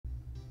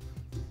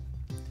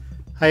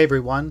Hi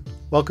everyone,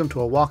 welcome to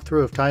a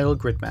walkthrough of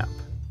Gridmap,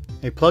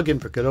 a plugin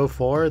for Godot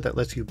 4 that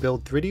lets you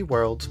build 3D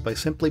worlds by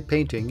simply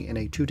painting in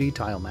a 2D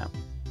tile map.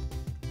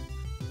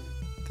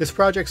 This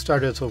project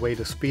started as a way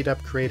to speed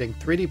up creating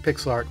 3D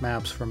pixel art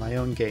maps for my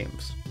own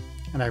games,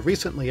 and I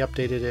recently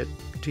updated it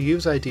to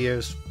use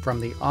ideas from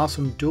the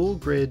awesome dual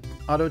grid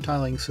auto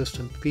tiling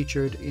system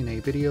featured in a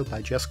video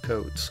by Jess.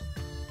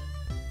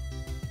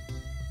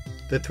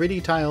 The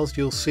 3D tiles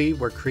you'll see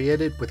were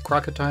created with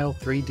Crocodile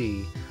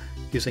 3D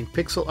using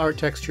pixel art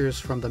textures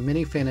from the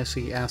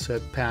MiniFantasy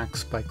asset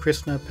packs by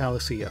Krishna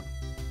Palacio.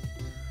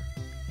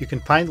 You can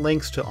find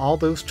links to all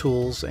those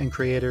tools and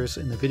creators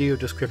in the video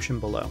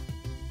description below.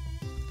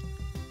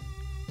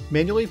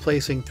 Manually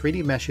placing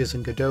 3D meshes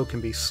in Godot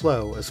can be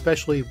slow,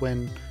 especially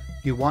when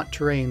you want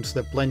terrains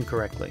that blend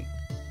correctly.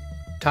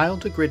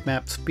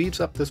 Gridmap speeds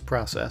up this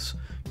process.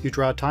 You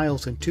draw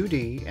tiles in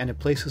 2D and it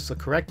places the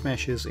correct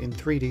meshes in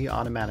 3D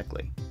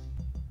automatically.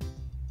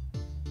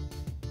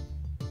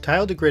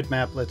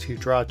 Gridmap lets you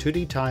draw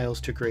 2D tiles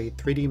to create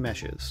 3D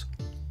meshes,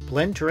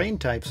 blend terrain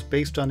types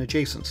based on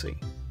adjacency,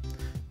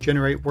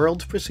 generate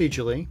worlds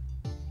procedurally,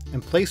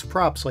 and place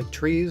props like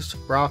trees,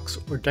 rocks,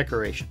 or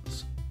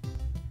decorations.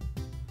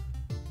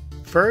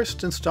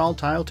 First, install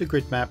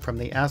Gridmap from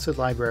the asset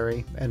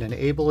library and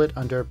enable it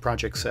under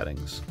project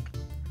settings.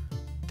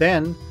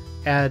 Then,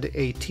 add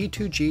a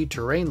T2G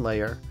terrain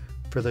layer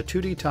for the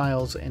 2D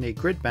tiles and a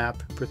grid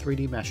map for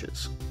 3D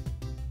meshes.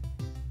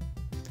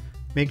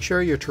 Make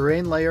sure your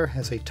terrain layer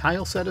has a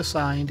tile set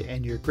assigned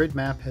and your grid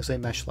map has a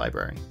mesh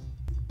library.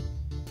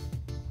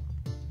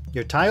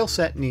 Your tile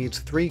set needs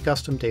 3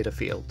 custom data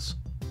fields.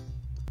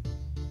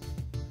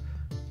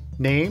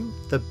 Name,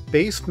 the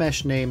base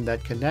mesh name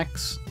that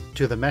connects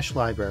to the mesh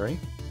library.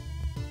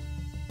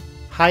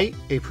 Height,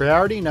 a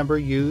priority number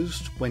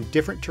used when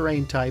different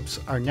terrain types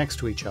are next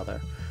to each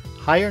other.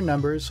 Higher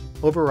numbers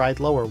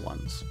override lower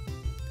ones.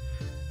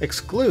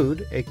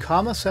 Exclude, a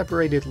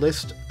comma-separated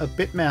list of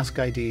bitmask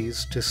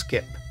IDs to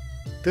skip.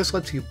 This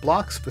lets you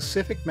block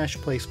specific mesh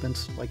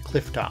placements like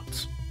cliff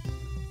tops.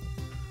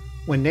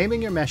 When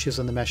naming your meshes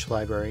in the mesh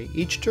library,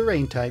 each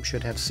terrain type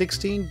should have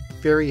 16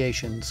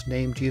 variations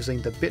named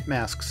using the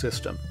bitmask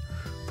system.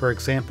 For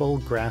example,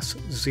 grass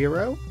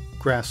 0,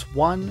 grass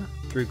 1,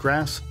 through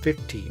grass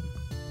 15.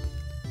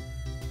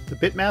 The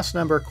bitmask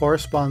number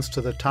corresponds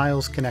to the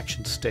tile's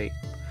connection state,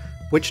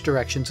 which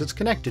directions it's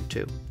connected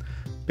to,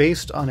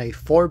 based on a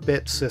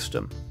 4-bit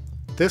system.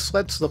 This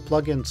lets the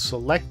plugin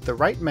select the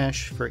right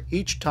mesh for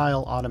each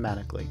tile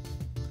automatically.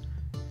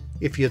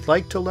 If you'd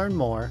like to learn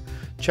more,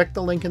 check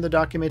the link in the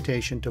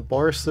documentation to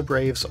Boris the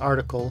Brave's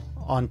article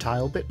on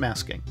tile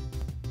bitmasking.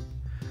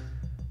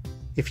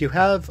 If you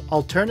have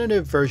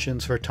alternative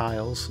versions for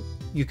tiles,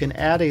 you can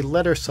add a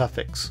letter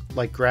suffix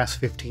like grass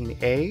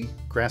 15A,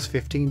 grass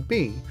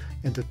 15B,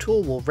 and the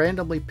tool will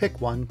randomly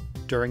pick one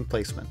during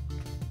placement.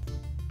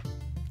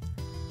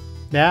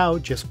 Now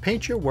just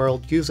paint your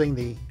world using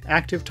the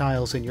active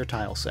tiles in your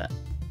tile set.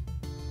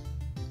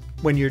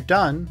 When you're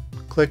done,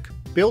 click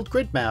Build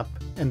Grid Map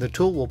and the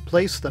tool will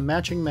place the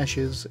matching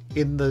meshes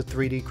in the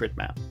 3D grid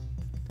map.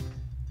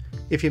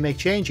 If you make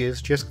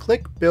changes, just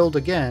click Build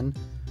again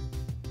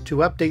to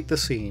update the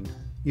scene.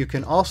 You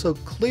can also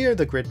clear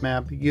the grid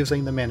map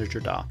using the Manager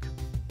dock.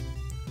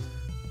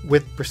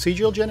 With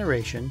procedural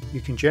generation,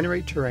 you can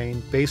generate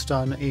terrain based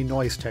on a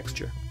noise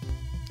texture.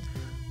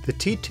 The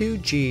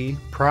T2G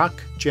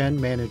Proc Gen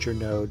Manager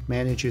node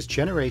manages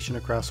generation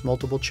across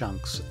multiple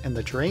chunks, and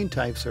the terrain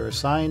types are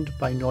assigned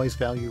by noise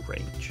value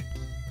range.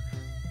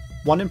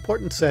 One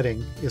important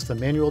setting is the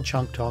manual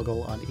chunk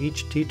toggle on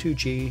each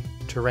T2G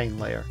terrain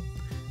layer.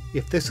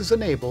 If this is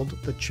enabled,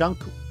 the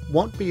chunk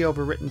won't be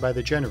overwritten by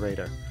the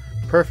generator,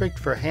 perfect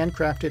for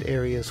handcrafted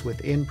areas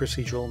within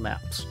procedural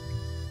maps.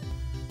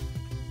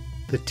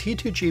 The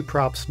T2G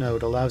Props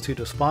node allows you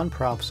to spawn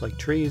props like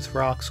trees,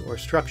 rocks, or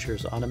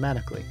structures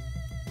automatically.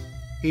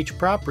 Each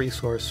prop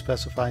resource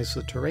specifies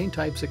the terrain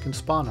types it can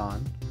spawn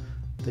on,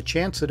 the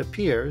chance it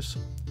appears,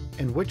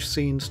 and which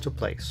scenes to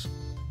place.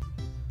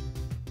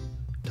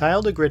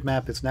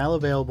 Gridmap is now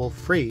available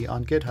free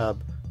on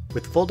GitHub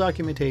with full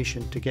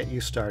documentation to get you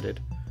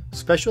started.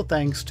 Special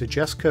thanks to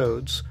Jess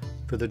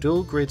for the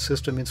dual grid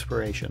system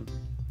inspiration,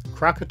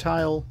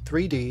 Crocodile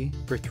 3D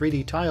for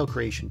 3D tile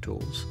creation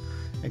tools,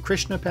 and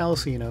Krishna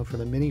Palacio for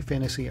the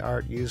MiniFantasy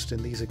art used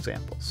in these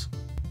examples.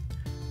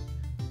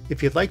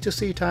 If you'd like to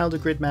see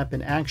Gridmap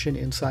in action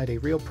inside a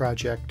real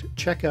project,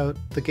 check out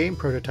the game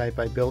prototype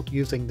I built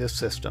using this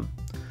system.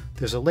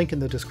 There's a link in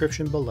the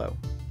description below.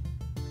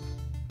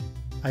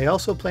 I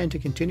also plan to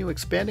continue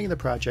expanding the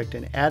project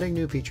and adding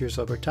new features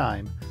over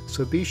time,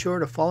 so be sure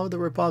to follow the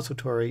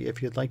repository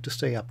if you'd like to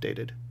stay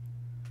updated.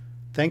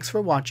 Thanks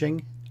for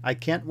watching. I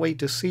can't wait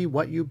to see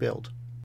what you build.